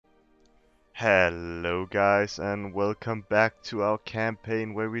Hello guys and welcome back to our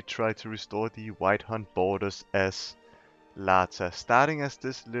campaign where we try to restore the White Hun borders as Lata. Starting as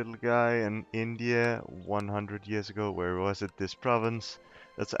this little guy in India 100 years ago, where was it, this province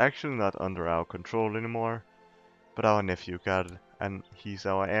that's actually not under our control anymore, but our nephew got it and he's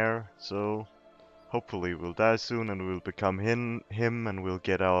our heir, so hopefully we'll die soon and we'll become him and we'll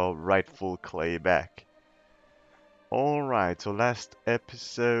get our rightful clay back. Alright, so last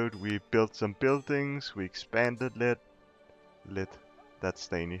episode we built some buildings, we expanded that's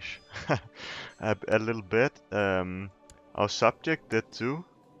Danish, a little bit. Our subject did too.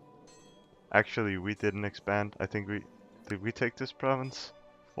 Actually, we didn't expand. I think did we take this province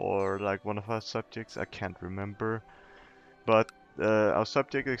for like one of our subjects? I can't remember. But our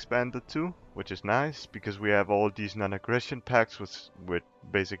subject expanded too, which is nice because we have all these non-aggression pacts with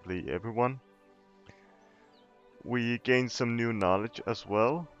basically everyone. We gained some new knowledge as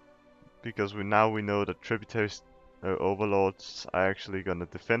well, because we know that tributary overlords are actually gonna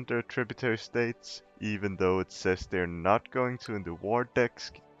defend their tributary states, even though it says they're not going to in the war deck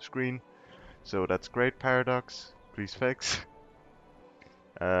screen. So that's great, Paradox. Please fix.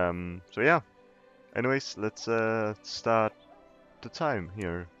 So yeah. Anyways, let's start the time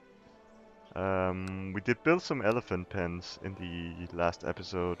here. We did build some elephant pens in the last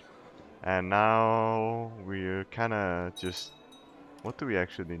episode. And now we're kinda just... What do we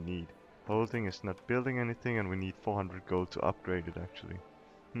actually need? Holding is not building anything and we need 400 gold to upgrade it actually.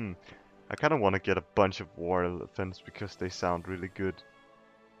 I kinda wanna get a bunch of war elephants because they sound really good.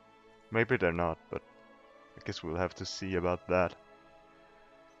 Maybe they're not, but I guess we'll have to see about that.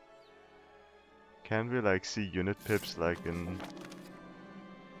 Can we like see unit pips like in...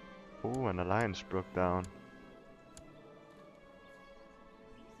 Oh, an alliance broke down.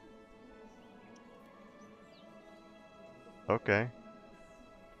 Okay.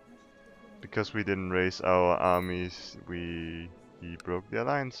 Because we didn't raise our armies, he broke the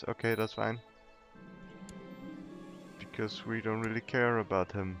alliance. Okay, that's fine. Because we don't really care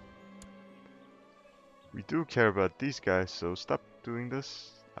about him. We do care about these guys, so stop doing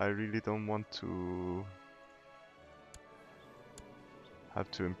this. I really don't want to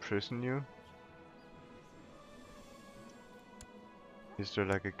have to imprison you. Is there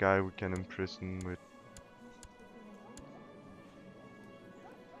like a guy we can imprison with?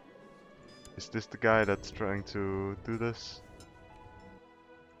 Is this the guy that's trying to do this?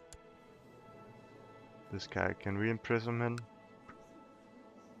 This guy, can we imprison him?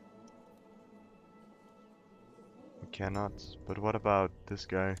 We cannot. But what about this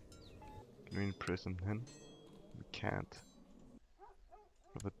guy? Can we imprison him? We can't.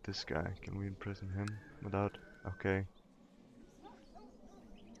 What about this guy? Can we imprison him without... Okay.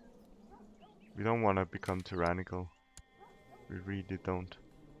 We don't want to become tyrannical. We really don't.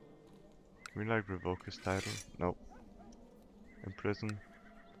 Can we like revoke his title? Nope. Imprison.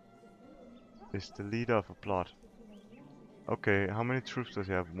 Is the leader of a plot. Okay, how many troops does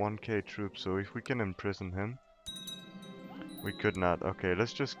he have? 1k troops, so if we can imprison him... We could not. Okay,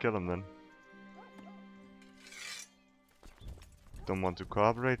 let's just kill him then. Don't want to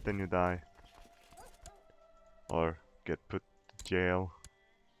cooperate, then you die. Or get put to jail.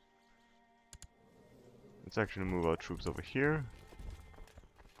 Let's actually move our troops over here.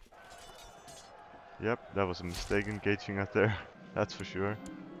 Yep, that was a mistake engaging us there. That's for sure.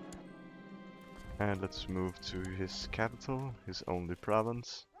 And let's move to his capital, his only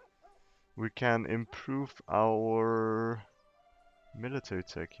province. We can improve our military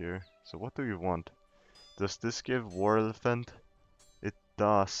tech here. So what do we want? Does this give war elephant? It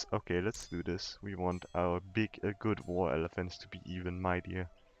does. Okay, let's do this. We want our good war elephants to be even mightier.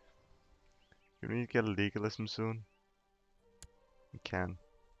 Can we get a legalism soon? We can.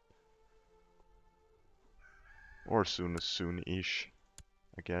 Or soon-ish,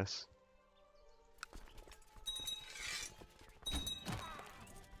 I guess.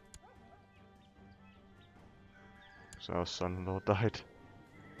 So our son-in-law died.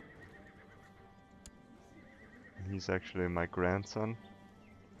 He's actually my grandson.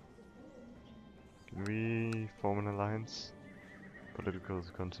 Can we form an alliance? Political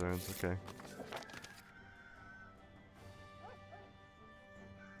concerns, okay.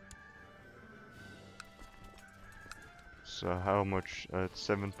 So how much?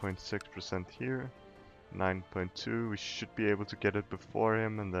 7.6% here. 9.2. We should be able to get it before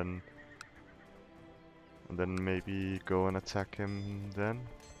him and then maybe go and attack him then.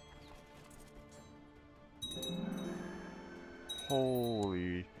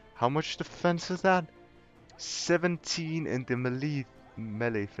 Holy, how much defense is that? 17 in the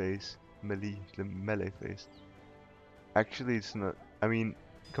melee phase. The melee phase. Actually, it's not. I mean,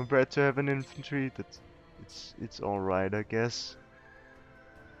 Compared to heavy infantry, it's alright, I guess.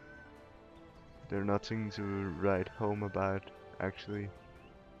 They're nothing to write home about, actually.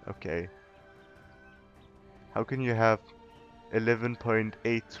 Okay. How can you have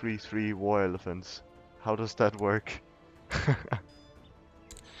 11.833 war elephants? How does that work?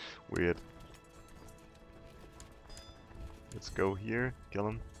 Weird. Let's go here, kill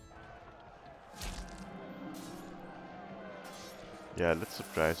him. Yeah, let's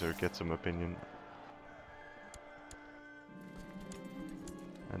surprise her, get some opinion.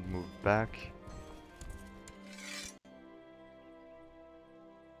 And move back.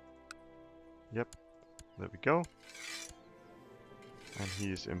 Yep, there we go. And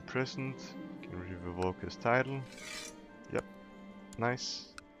he is imprisoned. Can revoke his title. Yep,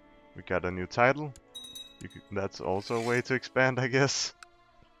 nice. We got a new title. That's also a way to expand, I guess.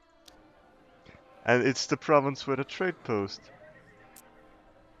 And it's the province with a trade post.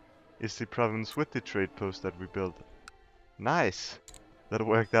 It's the province with the trade post that we built. Nice! That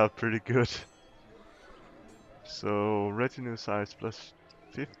worked out pretty good. So, retinue size plus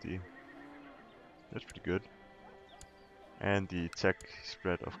 50. That's pretty good. And the tech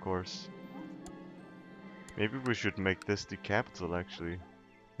spread, of course. Maybe we should make this the capital, actually.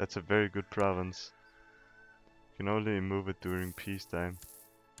 That's a very good province. You can only move it during peacetime.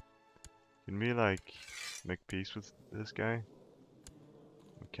 Can we, like, make peace with this guy?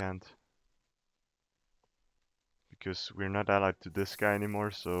 We can't. Because we're not allied to this guy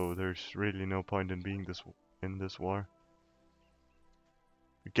anymore, so there's really no point in being in this war.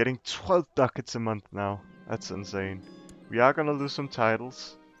 We're getting 12 ducats a month now. That's insane. We are gonna lose some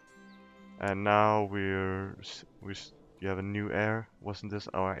titles. And now you have a new heir. Wasn't this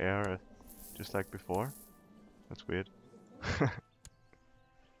our heir just like before? That's weird.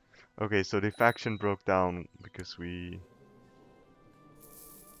 Okay, so the faction broke down because we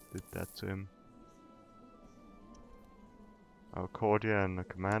did that to him. Our courtier and a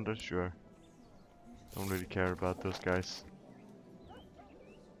commander, sure. Don't really care about those guys.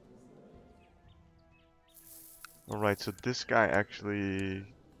 Alright, so this guy actually...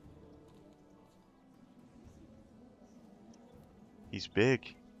 He's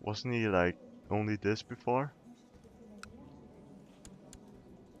big. Wasn't he like only this before?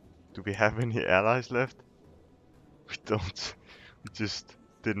 Do we have any allies left? We don't. We just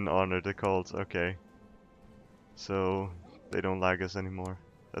didn't honor the calls. Okay. So they don't like us anymore.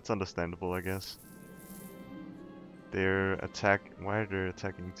 That's understandable, I guess. They're Why are they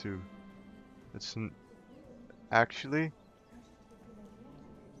attacking too? It's actually,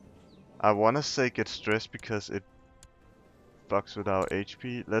 I wanna say get stressed because it fucks with our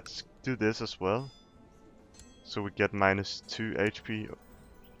HP. Let's do this as well. So we get -2 HP.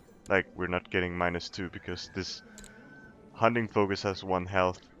 Like, we're not getting -2 because this hunting focus has 1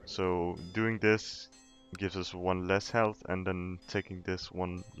 health. So doing this gives us 1 less health, and then taking this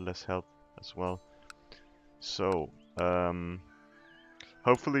 1 less health as well. So,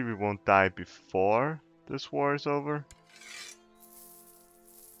 hopefully we won't die before this war is over.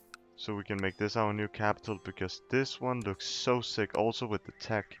 So we can make this our new capital, because this one looks so sick, also with the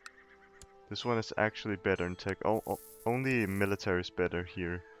tech. This one is actually better in tech. Only military is better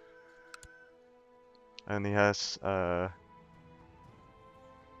here. And he has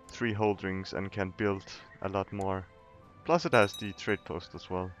 3 holdings and can build a lot more. Plus it has the trade post as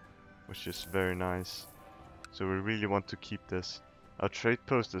well, which is very nice. So we really want to keep this. Our trade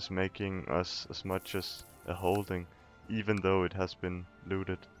post is making us as much as a holding, even though it has been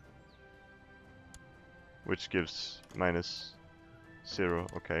looted. Which gives -0.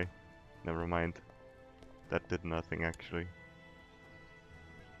 Okay, never mind. That did nothing actually.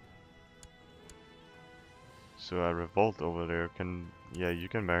 So a revolt over there can... Yeah, you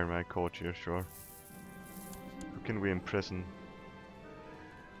can marry my courtier, sure. Who can we imprison?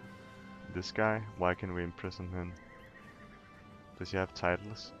 This guy? Why can we imprison him? Does he have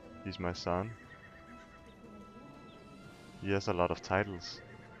titles? He's my son. He has a lot of titles.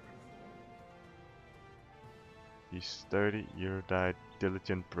 He's sturdy, erudite,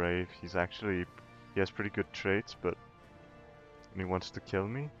 diligent, brave. He has pretty good traits, but... And he wants to kill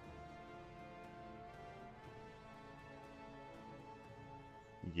me?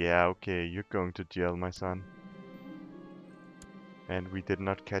 Yeah, okay, you're going to jail, my son. And we did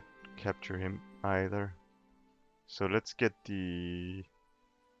not capture him either. So let's get the...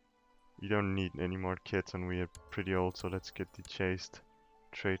 We don't need any more kids, and we are pretty old, so let's get the chaste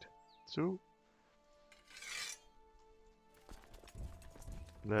trait too.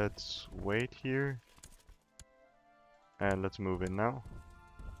 Let's wait here. And let's move in now.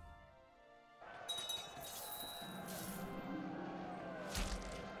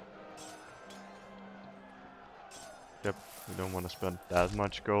 Yep, we don't want to spend that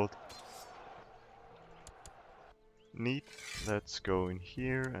much gold. Neat. Let's go in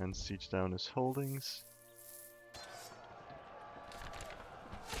here and siege down his holdings.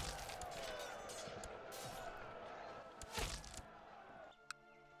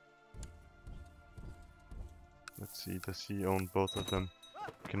 Let's see, does he own both of them?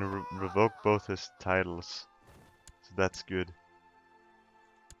 Can revoke both his titles. So that's good.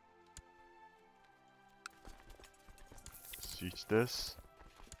 Siege this.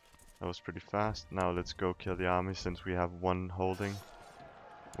 That was pretty fast. Now let's go kill the army since we have one holding.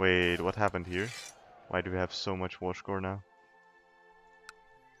 Wait, what happened here? Why do we have so much war score now?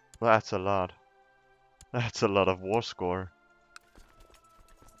 That's a lot. That's a lot of war score.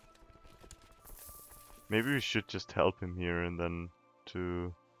 Maybe we should just help him here and then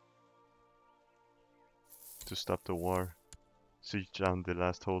to stop the war. Siege down the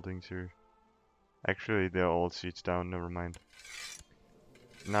last holdings here. Actually, they're all siege down, never mind.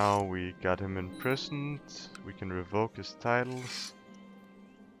 Now we got him imprisoned. We can revoke his titles.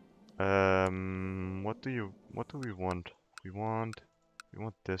 What do we want? We want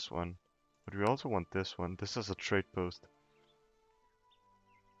this one. But we also want this one. This is a trade post.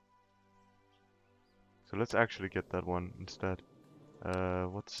 So let's actually get that one instead.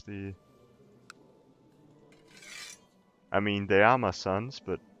 What's the... I mean, they are my sons,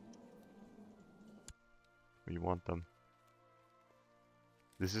 but we want them.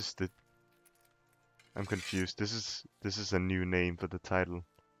 This is the... I'm confused. This is a new name for the title.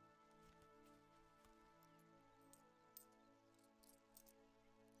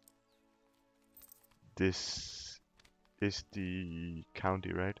 This is the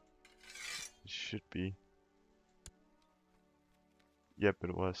county, right? It should be. Yep,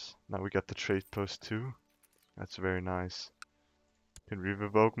 it was. Now we got the trade post too. That's very nice. Can we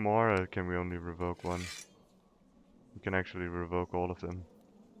revoke more, or can we only revoke one? We can actually revoke all of them.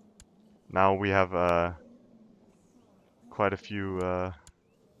 Now we have quite a few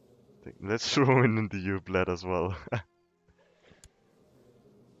let's throw in the U-Bled as well.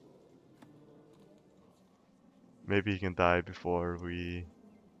 Maybe he can die before we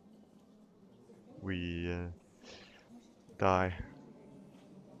die.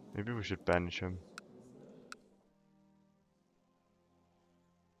 Maybe we should banish him.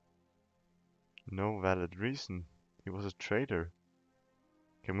 No valid reason. He was a traitor.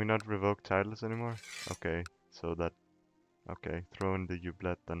 Can we not revoke titles anymore? Okay, so that... Okay, throw in the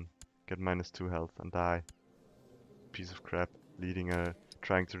U-Bled then. Get -2 health and die. Piece of crap.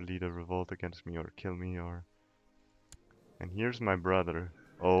 Trying to lead a revolt against me or kill me or... And here's my brother.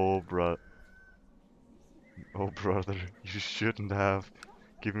 Oh, Oh, brother. You shouldn't have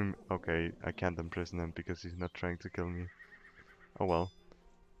given... Okay, I can't imprison him because he's not trying to kill me. Oh well.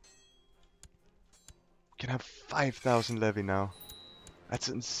 We can have 5,000 levy now. That's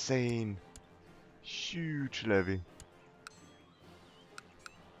insane. Huge levy.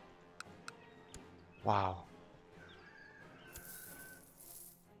 Wow.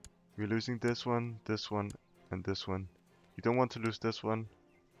 We're losing this one, and this one. We don't want to lose this one.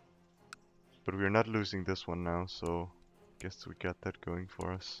 But we're not losing this one now, so guess we got that going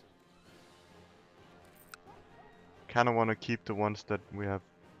for us. Kinda wanna keep the ones that we have.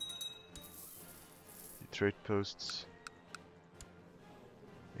 The trade posts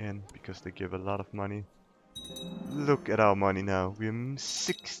in, because they give a lot of money. Look at our money now. We have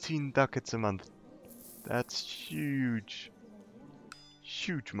 16 ducats a month. That's huge.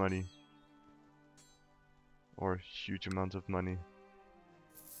 Huge money. Or huge amount of money,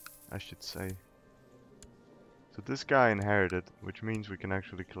 I should say. So this guy inherited, which means we can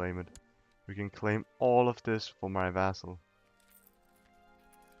actually claim it. We can claim all of this for my vassal.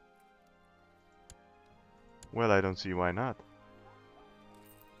 Well, I don't see why not.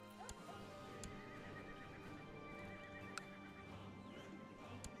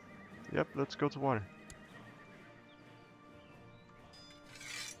 Yep, let's go to war.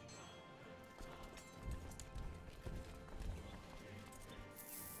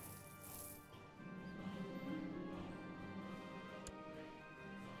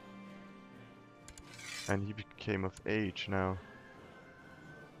 And he became of age now.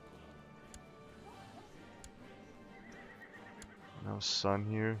 Now son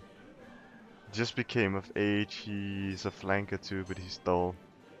here. Just became of age. He's a flanker too, but he's dull.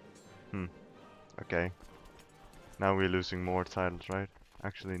 Okay. Now we're losing more titles, right?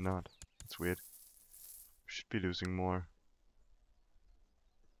 Actually not. It's weird. We should be losing more.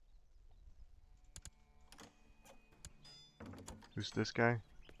 Who's this guy?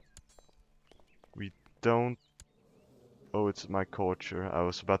 We don't Oh, it's my courtier. I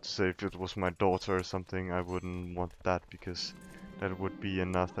was about to say if it was my daughter or something, I wouldn't want that because that would be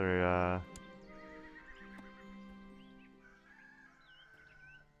another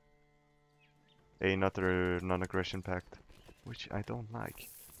another non-aggression pact, which I don't like.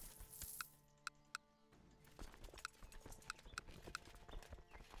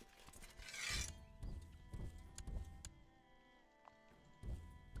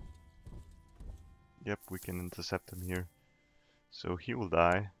 Yep, we can intercept him here. So he will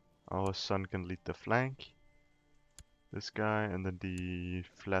die. Our son can lead the flank. This guy, and then the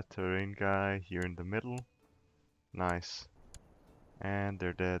flat terrain guy here in the middle. Nice. And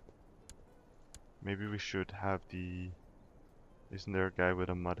they're dead. Maybe we should have the... Isn't there a guy with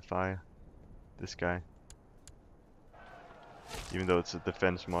a modifier? This guy. Even though it's a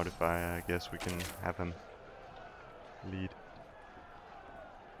defense modifier, I guess we can have him lead.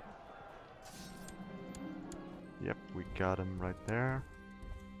 Yep, we got him right there.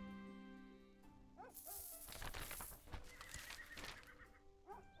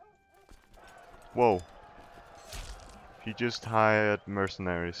 Whoa. He just hired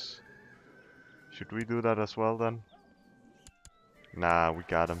mercenaries. Should we do that as well then? Nah, we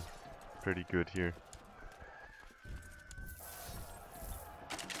got him. Pretty good here.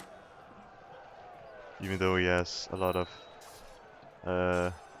 Even though he has a lot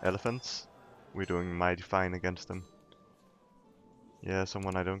of elephants, we're doing mighty fine against him. Yeah,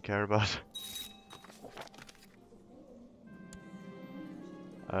 someone I don't care about.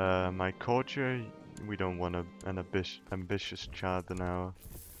 My courtier, we don't want an ambitious child in our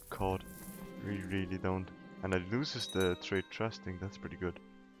court. We really don't. And it loses the trade trusting, that's pretty good.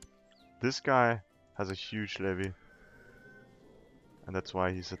 This guy has a huge levy. And that's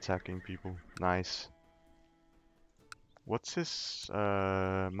why he's attacking people. Nice. What's his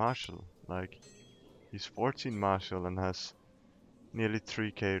marshal like? He's 14 marshal and has nearly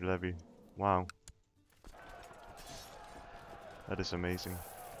 3k levy. Wow. That is amazing.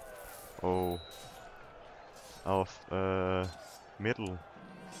 Oh. Our middle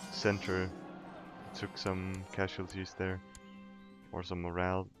center took some casualties there. Or some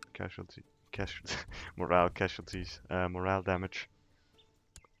morale morale damage.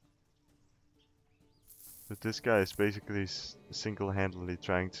 But this guy is basically single-handedly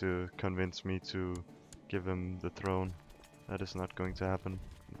trying to convince me to give him the throne. That is not going to happen.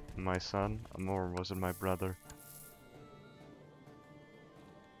 My son, or was it my brother?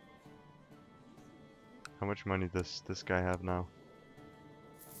 How much money does this guy have now?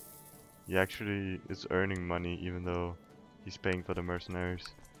 He actually is earning money even though he's paying for the mercenaries.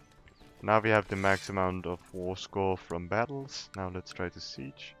 Now we have the max amount of war score from battles. Now let's try to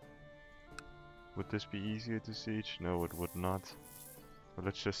siege. Would this be easier to siege? No, it would not. But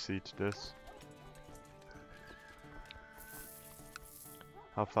let's just siege this.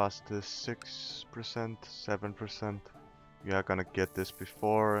 How fast is 6%? 7%? We are gonna get this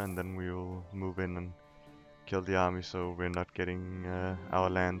before and then we will move in and kill the army so we're not getting our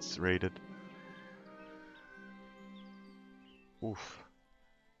lands raided. Oof.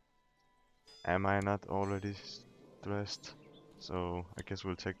 Am I not already stressed? So I guess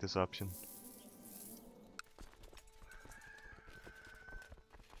we'll take this option.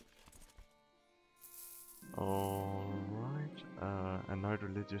 Alright, annoyed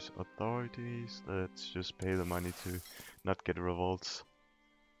religious authorities. Let's just pay the money to not get revolts.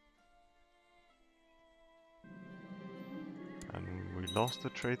 And we lost the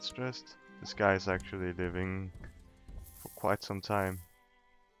trade stress. This guy is actually living for quite some time.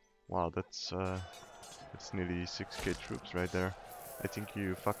 Wow, that's nearly 6k troops right there. I think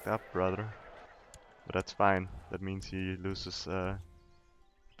you fucked up, brother. But that's fine. That means he loses a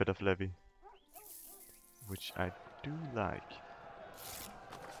bit of levy. Which I do like.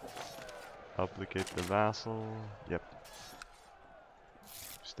 Obligate the vassal. Yep.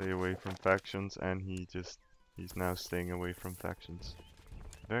 Stay away from factions, and he's now staying away from factions.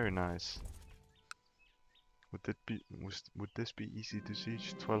 Very nice. Would this be easy to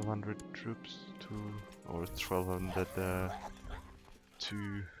siege? 1200 troops or 1200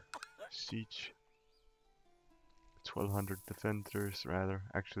 to siege. 1200 defenders rather.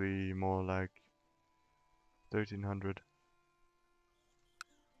 Actually more like 1300.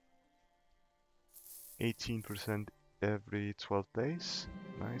 18% every 12 days.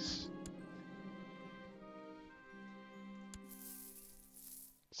 Nice.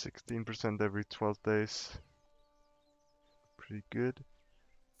 16% every 12 days. Pretty good.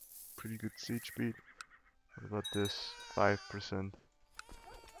 Pretty good siege speed. What about this? 5%.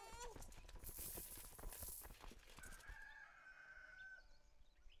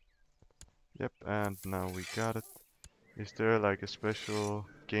 Yep, and now we got it. Is there like a special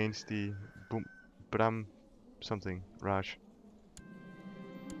gains the boom bram something Raj?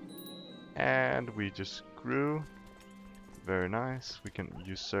 And we just grew. Very nice. We can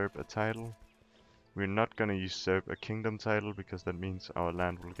usurp a title. We're not gonna usurp a kingdom title because that means our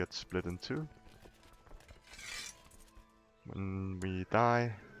land will get split in two. When we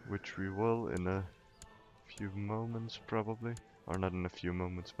die, which we will in a few moments probably. Or not in a few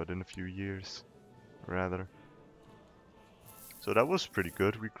moments, but in a few years, rather. So that was pretty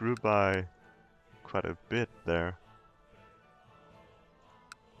good. We grew by quite a bit there.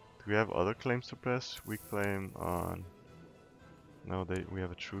 Do we have other claims to press? We claim on... No, we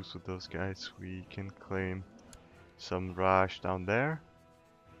have a truce with those guys. We can claim some Raj down there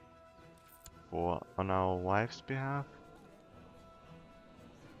for on our wife's behalf.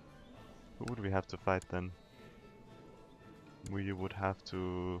 Who would we have to fight then? We would have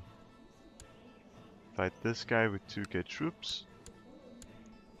to fight this guy with 2k troops.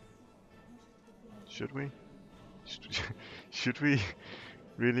 Should we? Should we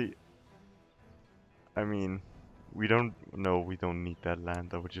really? I mean, we don't need that land.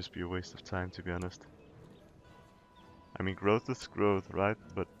 That would just be a waste of time, to be honest. I mean, growth is growth, right?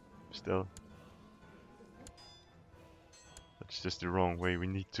 But still. That's just the wrong way. We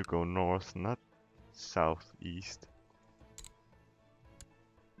need to go north, not southeast.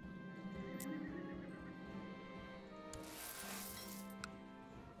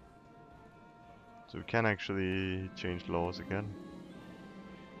 So we can actually change laws again.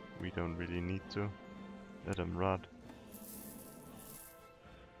 We don't really need to. Let them rot.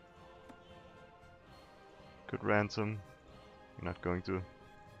 Could ransom. We're not going to.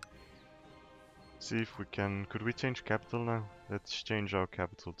 See if we can... Could we change capital now? Let's change our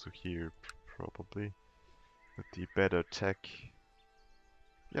capital to here, probably. With the better tech.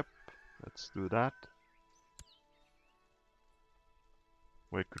 Yep, let's do that.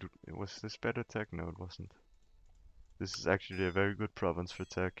 Wait, was this better tech? No, it wasn't. This is actually a very good province for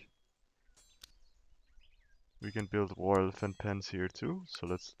tech. We can build war elephant pens here too, so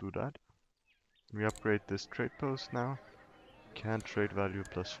let's do that. We upgrade this trade post now. Can trade value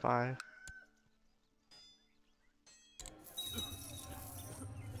 +5.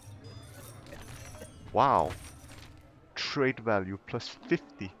 Wow! Trade value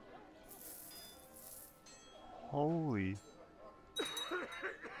 +50. Holy.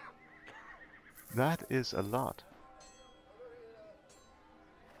 That is a lot.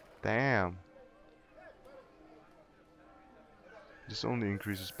 Damn. This only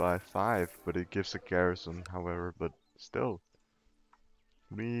increases by 5, but it gives a garrison, however, but still.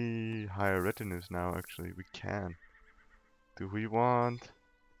 We hire retinues now, actually. We can. Do we want...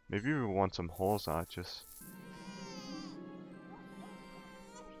 Maybe we want some horse archers.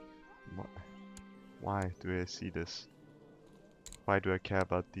 What? Why do I see this? Why do I care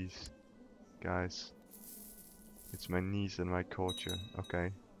about these guys? It's my niece and my culture.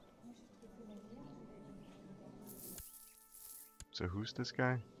 Okay. So who's this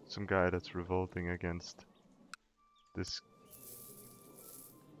guy? Some guy that's revolting against this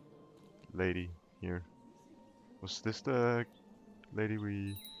lady here. Was this the lady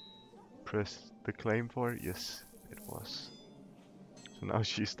we pressed the claim for? Yes, it was. So now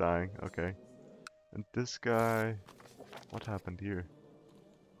she's dying. Okay. And this guy... What happened here?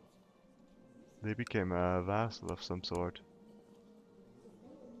 They became a vassal of some sort.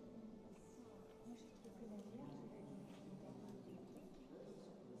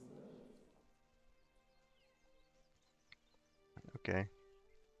 Okay.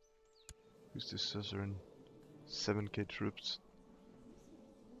 Who's this suzerain? 7k troops.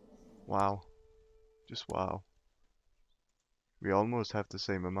 Wow. Just wow. We almost have the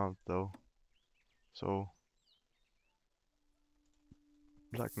same amount though. So...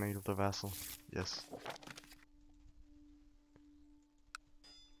 Blackmail the vassal. Yes.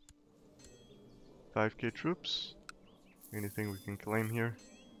 $5k troops. Anything we can claim here?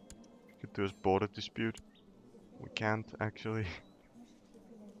 We could do a border dispute. We can't actually.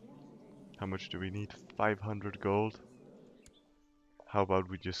 How much do we need? 500 gold. How about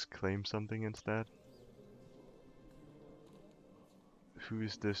we just claim something instead? Who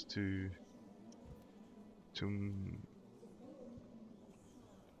is this to...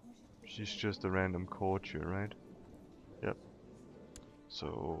 She's just a random courtier, right? Yep.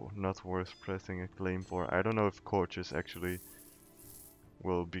 So, not worth pressing a claim for. I don't know if courtiers actually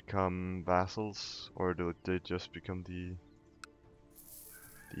will become vassals, or do they just become the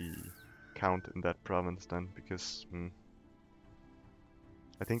count in that province then? Because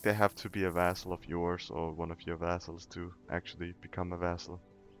I think they have to be a vassal of yours or one of your vassals to actually become a vassal,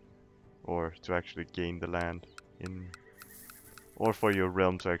 or to actually gain the land in Or for your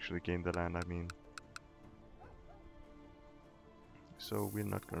realm to actually gain the land, I mean. So we're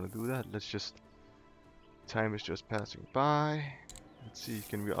not gonna do that. Let's just... Time is just passing by. Let's see,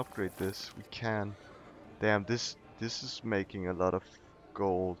 can we upgrade this? We can. Damn, this is making a lot of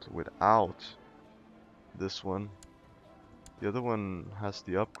gold without this one. The other one has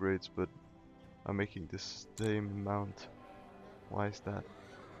the upgrades, but I'm making this same amount. Why is that?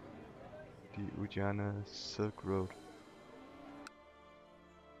 The Ujjaina Silk Road.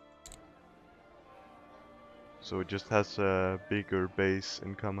 So it just has a bigger base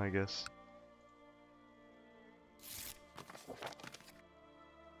income, I guess.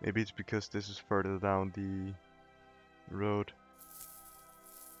 Maybe it's because this is further down the road.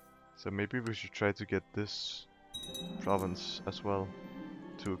 So maybe we should try to get this province as well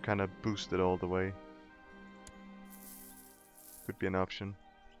to kind of boost it all the way. Could be an option.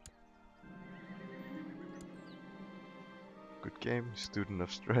 Good game, student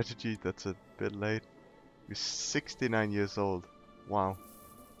of strategy. That's a bit late. We're 69 years old. Wow.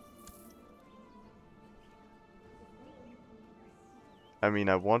 I mean,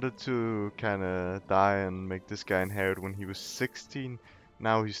 I wanted to kind of die and make this guy inherit when he was 16.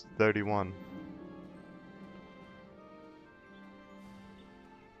 Now he's 31.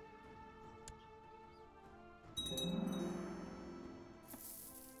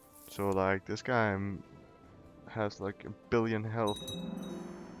 So like, this guy has like 1,000,000,000 health.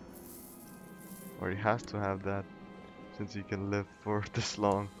 Or he has to have that, since he can live for this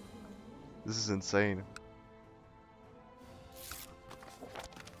long. This is insane.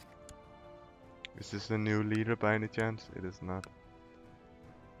 Is this a new leader by any chance? It is not.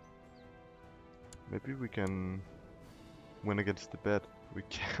 Maybe we can win against the bed. We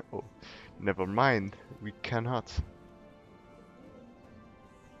can. Oh, never mind. We cannot.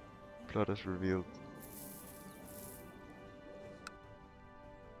 Plot is revealed.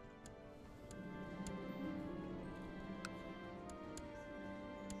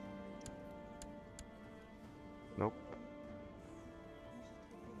 Nope.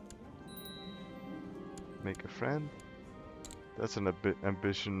 Make a friend. That's an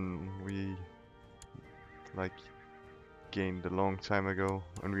ambition we like gained a long time ago,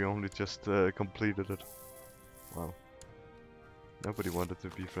 and we only just completed it. Wow. Nobody wanted to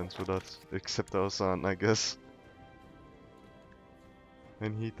be friends with us, except our son, I guess.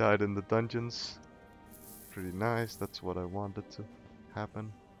 And he died in the dungeons. Pretty nice, that's what I wanted to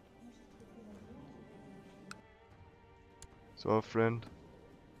happen. So our friend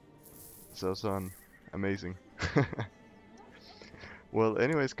is our son. Amazing. Well,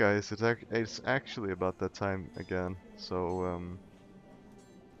 anyways guys, it's actually about that time again. So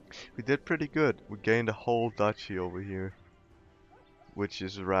we did pretty good. We gained a whole duchy over here, which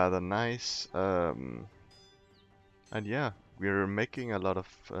is rather nice. And yeah, we're making a lot of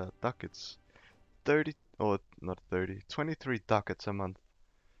ducats. 30, or not 30, 23 ducats a month.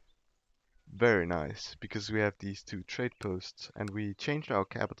 Very nice, because we have these two trade posts, and we changed our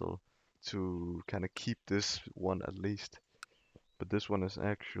capital to kind of keep this one at least. But this one is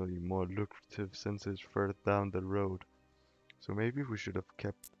actually more lucrative since it's further down the road. So maybe we should have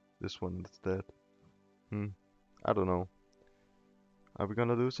kept this one instead. I don't know. Are we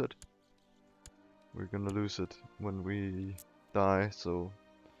gonna lose it? We're gonna lose it when we die, so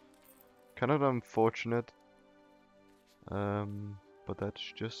kind of unfortunate. But that's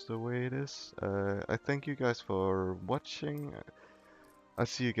just the way it is. I thank you guys for watching. I'll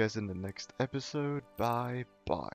see you guys in the next episode. Bye bye.